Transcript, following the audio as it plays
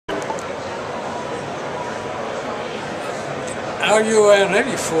Are you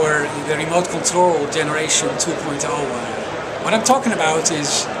ready for the remote control generation 2.0? What I'm talking about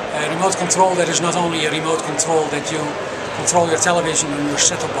is a remote control that is not only a remote control that you control your television and your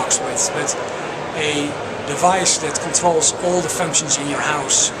set-top box with, but a device that controls all the functions in your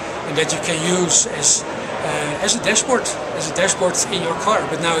house and that you can use as a dashboard in your car.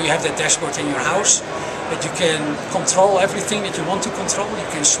 But now you have that dashboard in your house that you can control everything that you want to control. You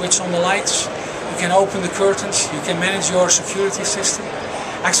can switch on the lights. You can open the curtains, you can manage your security system.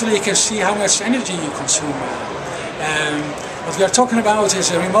 Actually, you can see how much energy you consume. What we are talking about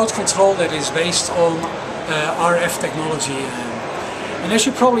is a remote control that is based on RF technology. And as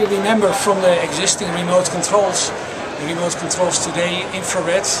you probably remember from the existing remote controls today,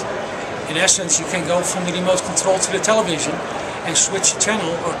 infrared, in essence you can go from the remote control to the television and switch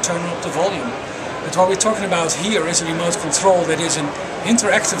channel or turn up the volume. But what we're talking about here is a remote control that is an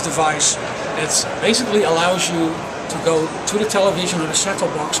interactive device that basically allows you to go to the television or the set-top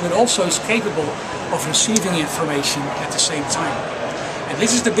box, but also is capable of receiving information at the same time. And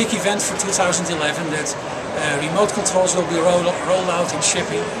this is the big event for 2011, that remote controls will be rolled out in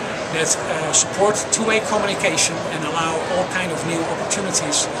shipping that support two-way communication and allow all kind of new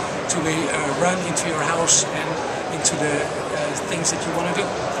opportunities to be run into your house and into the things that you want to do.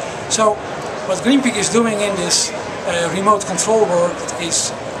 So what Greenpeak is doing in this remote control world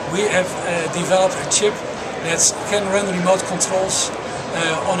is we have developed a chip that can run remote controls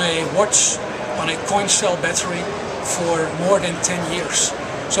on a watch, on a coin cell battery for more than 10 years.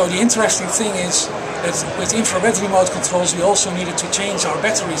 So the interesting thing is that with infrared remote controls we also needed to change our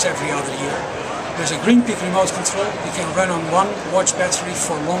batteries every other year. There's a Greenpeak remote control. You can run on one watch battery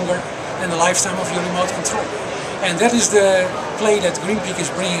for longer than the lifetime of your remote control. And that is the play that Greenpeak is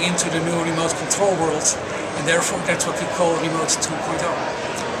bringing into the new remote control world, and therefore that's what we call Remote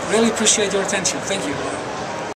 2.0. Really appreciate your attention. Thank you.